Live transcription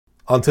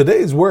On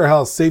today's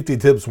Warehouse Safety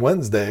Tips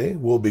Wednesday,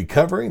 we'll be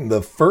covering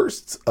the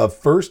firsts of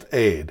first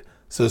aid,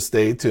 so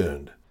stay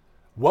tuned.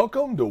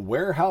 Welcome to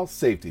Warehouse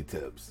Safety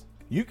Tips.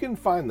 You can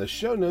find the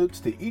show notes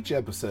to each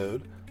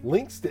episode,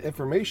 links to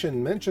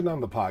information mentioned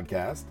on the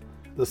podcast,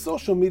 the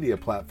social media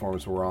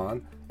platforms we're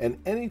on, and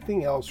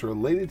anything else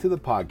related to the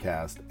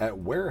podcast at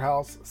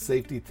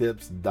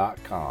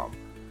warehousesafetytips.com.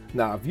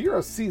 Now, if you're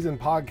a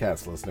seasoned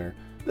podcast listener,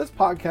 this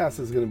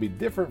podcast is going to be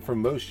different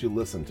from most you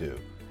listen to.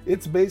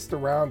 It's based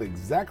around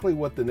exactly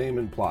what the name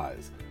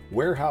implies,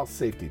 warehouse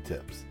safety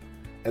tips.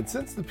 And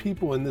since the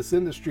people in this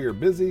industry are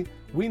busy,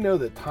 we know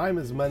that time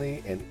is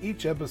money and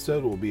each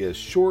episode will be as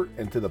short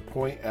and to the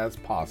point as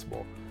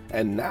possible.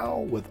 And now,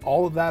 with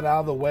all of that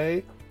out of the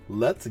way,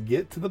 let's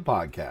get to the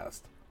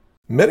podcast.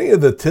 Many of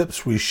the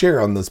tips we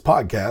share on this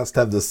podcast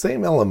have the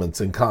same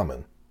elements in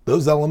common.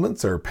 Those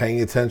elements are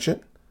paying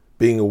attention,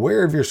 being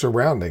aware of your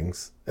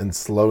surroundings, and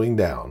slowing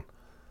down.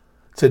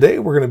 Today,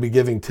 we're going to be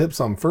giving tips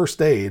on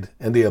first aid,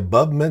 and the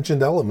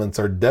above-mentioned elements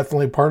are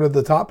definitely part of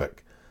the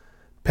topic.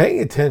 Paying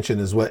attention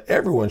is what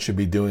everyone should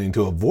be doing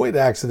to avoid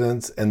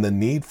accidents and the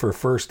need for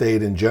first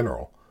aid in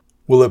general.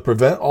 Will it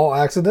prevent all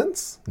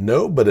accidents?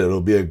 No, but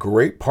it'll be a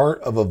great part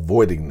of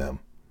avoiding them.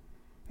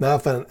 Now,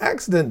 if an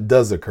accident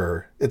does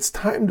occur, it's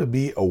time to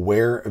be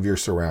aware of your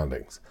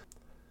surroundings.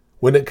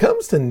 When it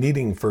comes to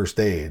needing first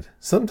aid,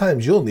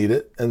 sometimes you'll need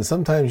it, and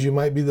sometimes you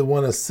might be the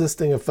one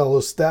assisting a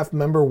fellow staff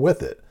member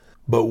with it.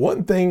 But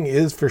one thing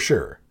is for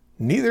sure,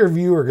 neither of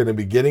you are going to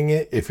be getting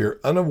it if you're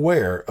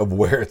unaware of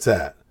where it's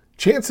at.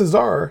 Chances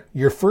are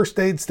your first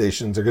aid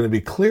stations are going to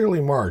be clearly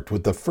marked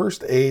with the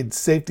first aid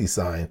safety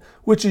sign,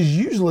 which is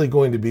usually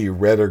going to be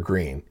red or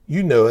green.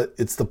 You know it,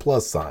 it's the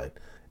plus sign.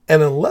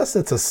 And unless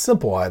it's a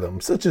simple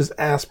item such as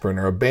aspirin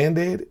or a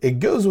Band-Aid, it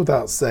goes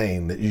without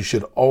saying that you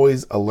should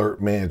always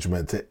alert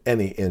management to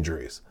any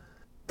injuries.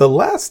 The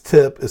last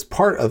tip is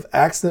part of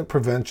accident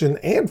prevention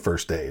and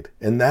first aid,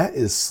 and that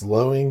is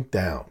slowing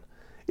down.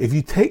 If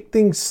you take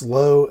things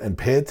slow and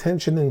pay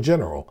attention in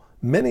general,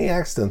 many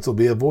accidents will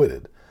be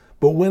avoided.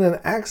 But when an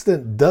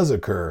accident does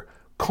occur,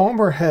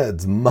 calmer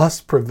heads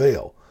must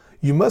prevail.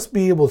 You must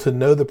be able to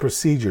know the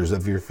procedures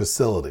of your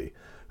facility,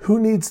 who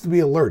needs to be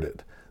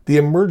alerted, the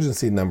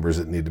emergency numbers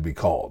that need to be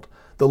called,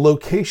 the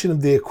location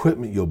of the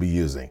equipment you'll be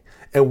using,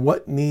 and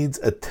what needs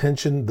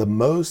attention the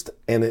most,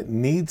 and it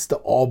needs to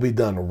all be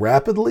done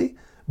rapidly,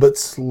 but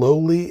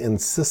slowly and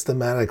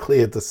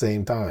systematically at the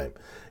same time.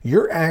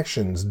 Your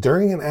actions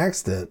during an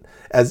accident,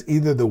 as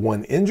either the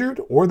one injured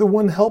or the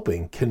one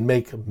helping, can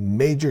make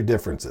major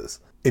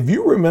differences. If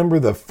you remember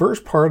the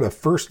first part of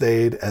first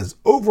aid as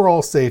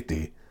overall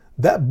safety,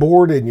 that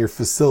board in your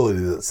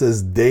facility that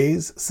says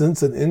days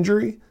since an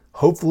injury,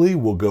 hopefully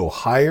will go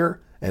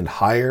higher and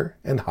higher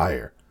and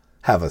higher.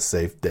 Have a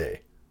safe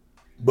day.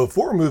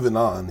 Before moving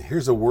on,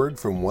 here's a word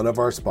from one of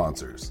our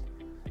sponsors.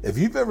 If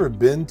you've ever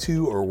been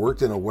to or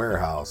worked in a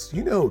warehouse,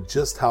 you know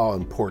just how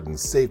important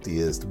safety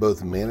is to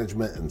both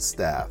management and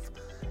staff.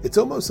 It's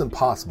almost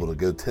impossible to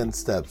go 10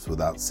 steps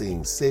without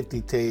seeing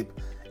safety tape,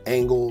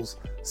 angles,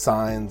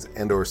 signs,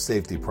 and/or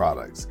safety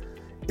products.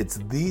 It's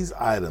these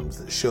items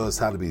that show us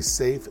how to be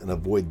safe and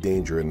avoid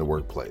danger in the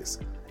workplace.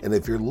 And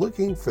if you're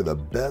looking for the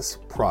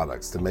best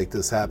products to make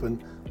this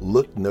happen,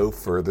 look no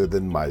further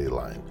than Mighty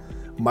Line.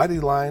 Mighty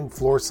Line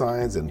floor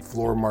signs and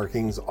floor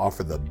markings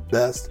offer the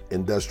best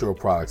industrial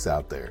products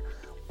out there.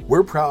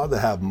 We're proud to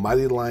have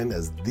Mighty Line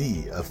as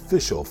the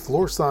official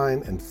floor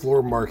sign and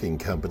floor marking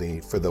company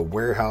for the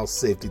Warehouse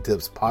Safety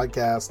Tips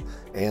podcast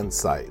and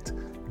site.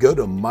 Go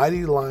to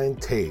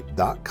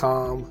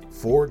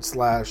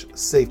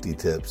mightylinetape.com/safety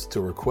tips to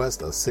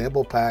request a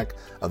sample pack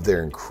of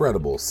their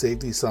incredible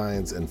safety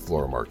signs and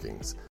floor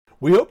markings.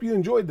 We hope you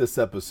enjoyed this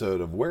episode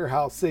of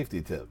Warehouse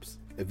Safety Tips.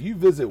 If you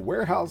visit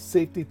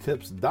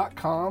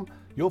warehousesafetytips.com,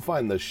 you'll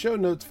find the show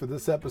notes for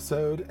this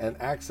episode and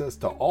access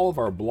to all of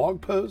our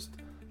blog posts,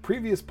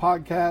 previous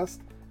podcasts,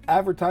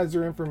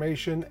 advertiser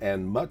information,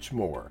 and much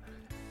more.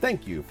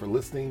 Thank you for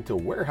listening to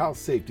Warehouse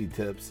Safety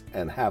Tips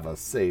and have a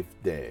safe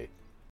day.